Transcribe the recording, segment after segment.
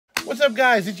What's up,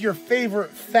 guys? It's your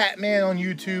favorite fat man on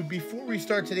YouTube. Before we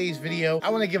start today's video, I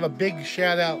want to give a big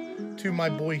shout out to my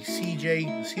boy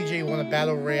CJ. CJ won a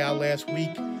battle royale last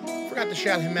week. Forgot to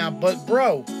shout him out, but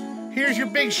bro, here's your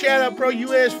big shout out, bro.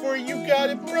 You asked for it, you got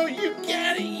it, bro. You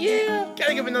got it, yeah.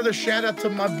 Gotta give another shout out to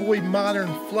my boy Modern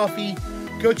Fluffy.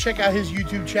 Go check out his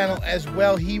YouTube channel as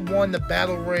well. He won the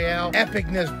battle royale.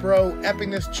 Epicness, bro.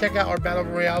 Epicness. Check out our battle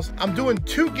royales. I'm doing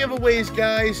 2 giveaways,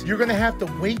 guys. You're gonna have to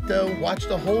wait though. Watch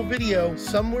the whole video.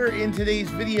 Somewhere in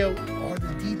today's video are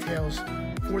the details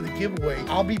for the giveaway.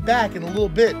 I'll be back in a little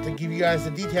bit to give you guys the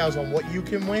details on what you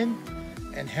can win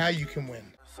and how you can win.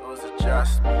 So it's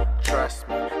just me, trust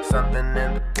me, something in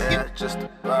the air just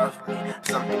above me,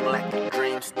 something like a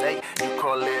dream state, you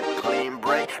call it a clean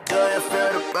break. Do you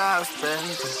feel the vibes,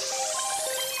 baby?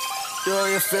 Do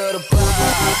you feel the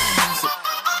vibes?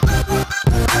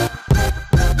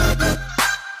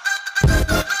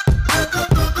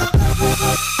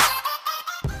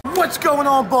 What's going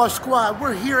on, Boss Squad?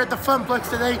 We're here at the Funplex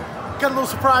today. Got a little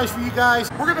surprise for you guys.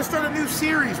 We're gonna start a new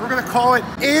series. We're gonna call it,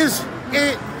 Is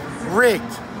It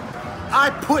Rigged? I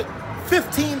put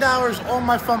 $15 on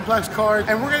my Funplex card,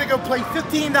 and we're gonna go play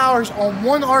 $15 on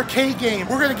one arcade game.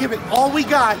 We're gonna give it all we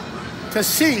got to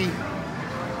see,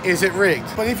 is it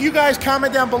rigged? But if you guys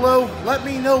comment down below, let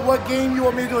me know what game you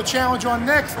want me to do a challenge on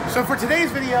next. So for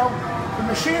today's video, the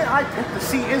machine I picked to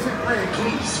see is it rigged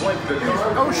is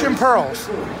Ocean Pearls.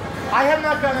 I have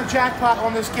not gotten a jackpot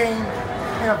on this game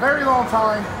in a very long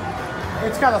time.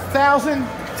 It's got 1,000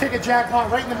 ticket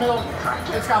jackpot right in the middle.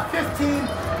 It's got 15,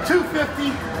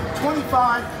 250,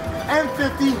 25, and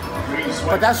 50.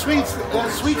 But that sweet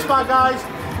spot, guys,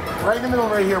 right in the middle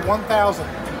right here, 1,000.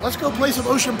 Let's go play some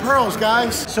Ocean Pearls,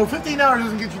 guys. So $15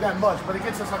 doesn't get you that much, but it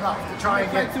gets us enough to try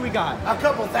and get we got a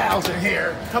couple thousand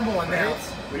here. Come on now.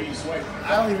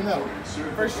 I don't even know.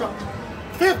 First shot.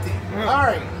 50. All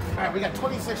right. All right, we got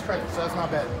 26 credits, so that's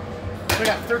not bad. We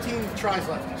got 13 tries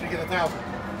left, so you get 1,000.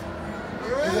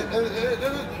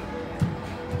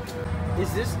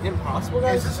 Is this impossible,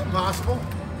 guys? Is this impossible?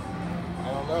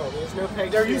 I don't know. There's no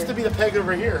peg. There used to be the peg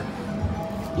over here.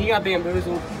 You got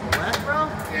bamboozled. Left, bro?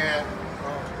 Yeah.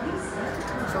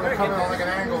 So they're coming on like an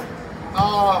angle.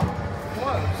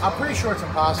 I'm pretty sure it's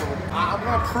impossible. I'm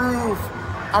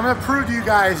gonna prove to you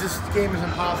guys this game is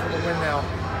impossible to win now.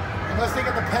 Unless they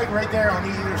get the peg right there on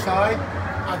either side,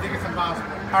 I think it's impossible.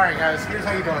 All right, guys, here's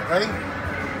how you do it. Ready?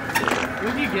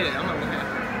 Where do you get it? I'm not looking at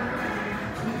it.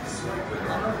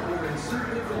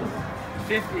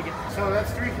 50. So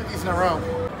that's 3 50s in a row.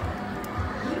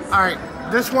 All right,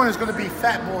 this one is gonna be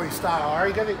Fat Boy style. All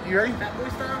right, you ready? Fat boy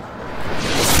style?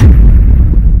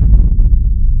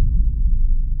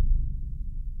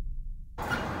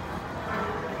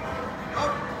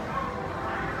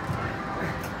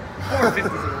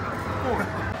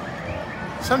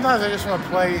 Sometimes I just want to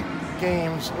play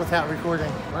games without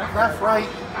recording. Left, right,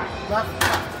 left.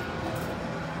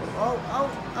 Oh.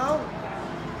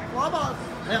 ClawBoss.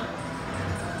 Yeah.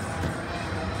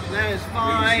 That is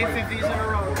 5 50s in a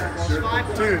row. 5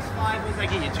 points. Dude. 5 wins I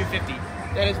get you 250.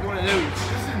 That is one of those.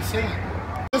 This is insane.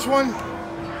 This one,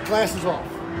 glasses off.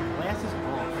 Glasses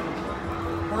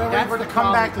off. We're gonna wait for it to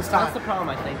come back this time. That's the problem,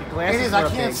 I think. The glasses It is. I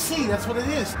can't see. That's what it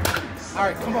is. All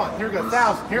right, come on. Here we go.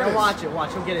 1,000. Here it is. Watch it.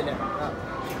 Watch. He'll get it there.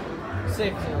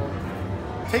 6.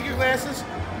 Take your glasses.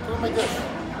 Put them like this.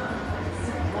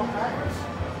 Walk backwards.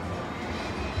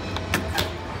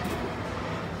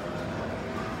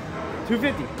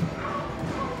 250.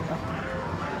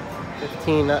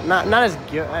 15. Not as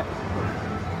good.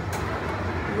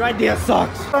 Your idea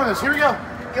sucks. Bonus. Here we go.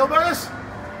 Eel bonus.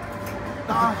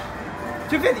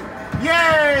 250.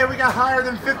 Yay! We got higher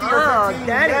than 50 or 15.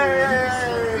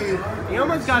 Yay! He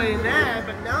almost got it in that,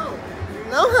 but no.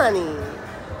 No, honey.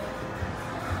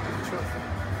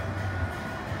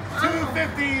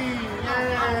 250. Yay!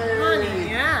 Honey,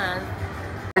 yeah.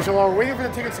 So while we're waiting for the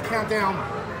tickets to count down,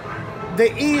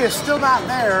 the E is still not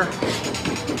there,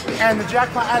 and the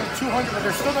jackpot added 200, but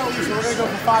there's still no E, so we're gonna go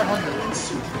for 500.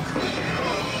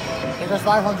 Here goes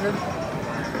 500.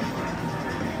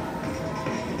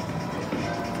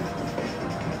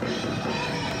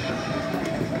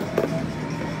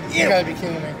 You gotta be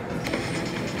kidding me.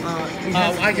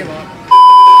 I give up.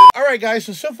 Alright guys,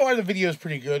 so far the video is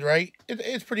pretty good, right?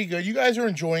 It's pretty good. You guys are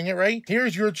enjoying it, right?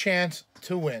 Here's your chance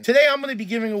to win. Today I'm going to be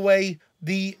giving away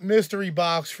the mystery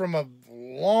box from a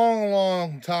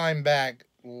long time back.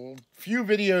 Few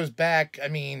videos back. I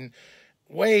mean,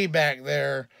 way back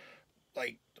there.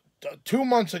 Like 2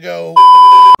 months ago.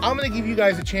 I'm going to give you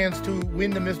guys a chance to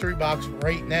win the mystery box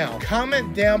right now.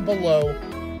 Comment down below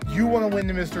you want to win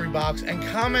the mystery box and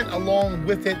comment along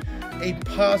with it a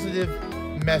positive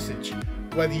message.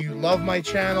 Whether you love my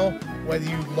channel, whether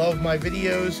you love my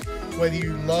videos, whether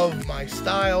you love my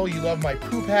style, you love my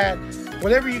poop hat,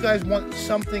 whatever you guys want,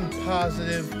 something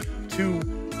positive to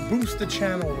boost the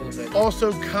channel a little bit.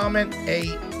 Also comment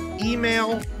a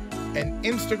email, an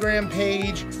Instagram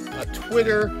page, a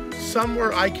Twitter,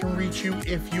 somewhere I can reach you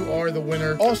if you are the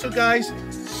winner. Also guys,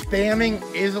 spamming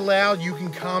is allowed. You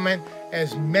can comment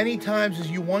as many times as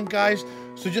you want, guys.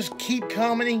 So just keep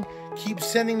commenting, keep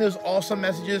sending those awesome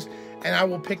messages, and I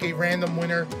will pick a random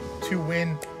winner to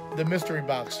win the mystery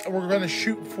box. We're gonna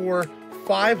shoot for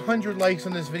 500 likes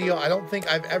on this video. I don't think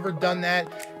I've ever done that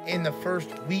in the first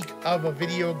week of a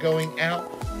video going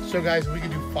out. So guys, we can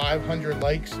do 500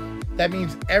 likes. That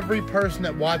means every person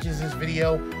that watches this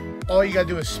video, all you gotta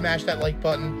do is smash that like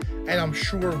button, and I'm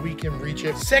sure we can reach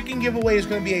it. Second giveaway is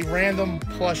gonna be a random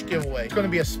plush giveaway. It's gonna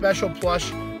be a special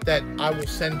plush that I will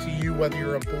send to you, whether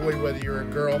you're a boy, whether you're a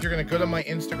girl. You're gonna go to my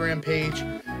Instagram page,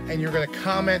 and you're gonna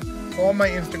comment on my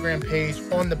Instagram page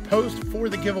on the post for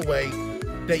the giveaway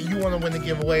that you wanna win the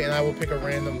giveaway, and I will pick a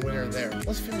random winner there.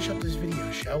 Let's finish up this video,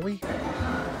 shall we?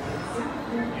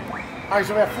 All right,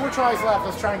 so we have 4 tries left.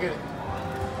 Let's try and get it.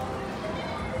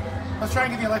 Let's try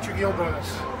and get the electric eel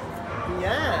bonus.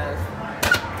 Yes.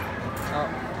 Oh.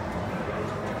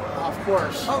 Of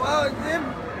course.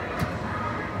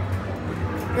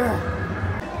 Yeah.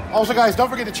 Also guys, don't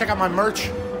forget to check out my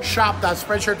merch,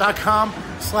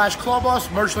 shop.spreadshirt.com/ClawBoss,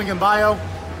 merch link in bio.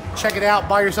 Check it out,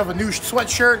 buy yourself a new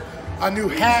sweatshirt, a new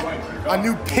hat, a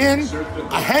new pin,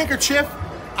 a handkerchief.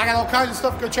 I got all kinds of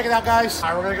stuff, go check it out guys. All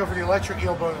right, we're gonna go for the electric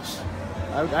eel bonus.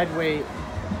 I'd wait.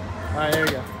 All right, there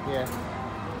we go, yeah.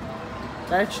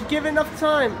 That should give enough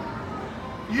time.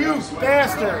 You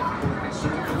bastard!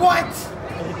 What?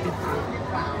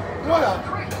 What up?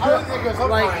 I don't think it goes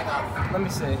up high enough. Let me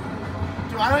see.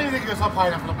 Dude, I don't even think it goes up high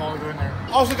enough for the ball to go in there.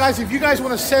 Also guys, if you guys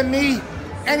want to send me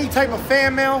any type of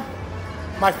fan mail,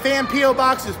 my fan P.O.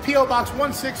 Box is P.O. Box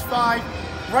 165,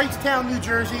 WRIGHTSTOWN, New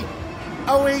Jersey,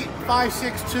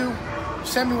 08562.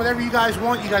 Send me whatever you guys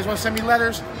want. You guys want to send me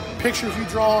letters, pictures you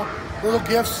draw, little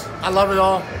gifts. I love it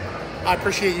all. I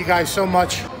appreciate you guys so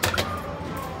much.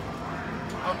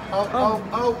 Oh.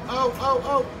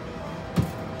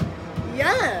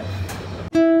 Yeah.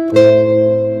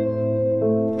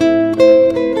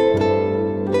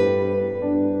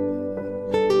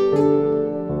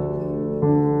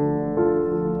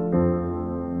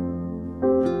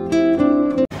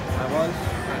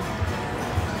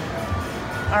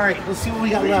 All right, let's see what we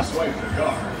got left.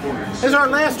 This is our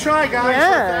last try, guys.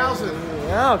 Yeah. 1,000.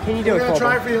 Oh, can you do it? We're gonna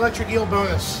try for the electric eel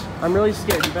bonus. I'm really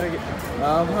scared. You better get.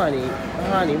 Oh, honey,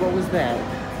 what was that?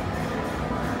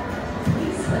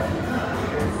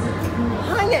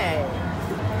 Honey.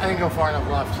 I didn't go far enough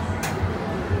left.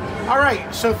 All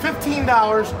right, so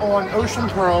 $15 on Ocean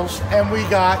Pearls, and we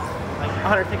got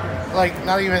 100 tickets. like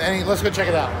not even any. Let's go check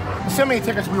it out. So many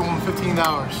tickets we won $15.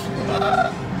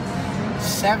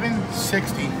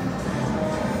 $7.60.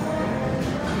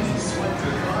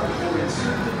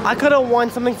 I could have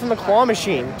won something from the claw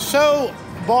machine. So,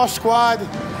 Boss Squad,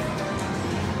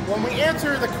 when we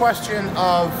answer the question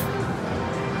of,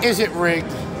 is it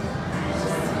rigged?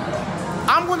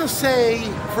 I'm gonna say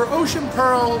for Ocean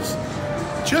Pearls,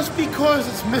 just because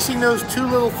it's missing those 2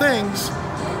 little things,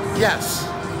 yes,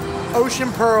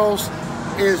 Ocean Pearls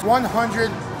is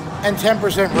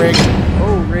 110% rigged.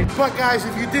 Oh, rigged. But guys,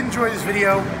 if you did enjoy this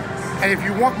video, and if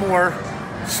you want more,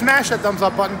 smash that thumbs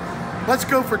up button. Let's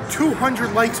go for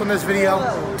 200 likes on this video.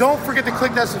 Don't forget to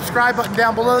click that subscribe button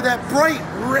down below, that bright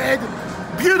red,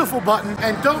 beautiful button.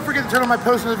 And don't forget to turn on my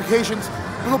post notifications,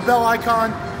 little bell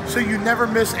icon, so you never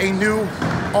miss a new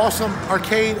awesome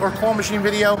arcade or claw machine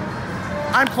video.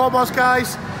 I'm ClawBoss,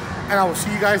 guys, and I will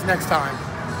see you guys next time.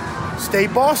 Stay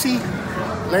bossy.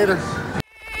 Later.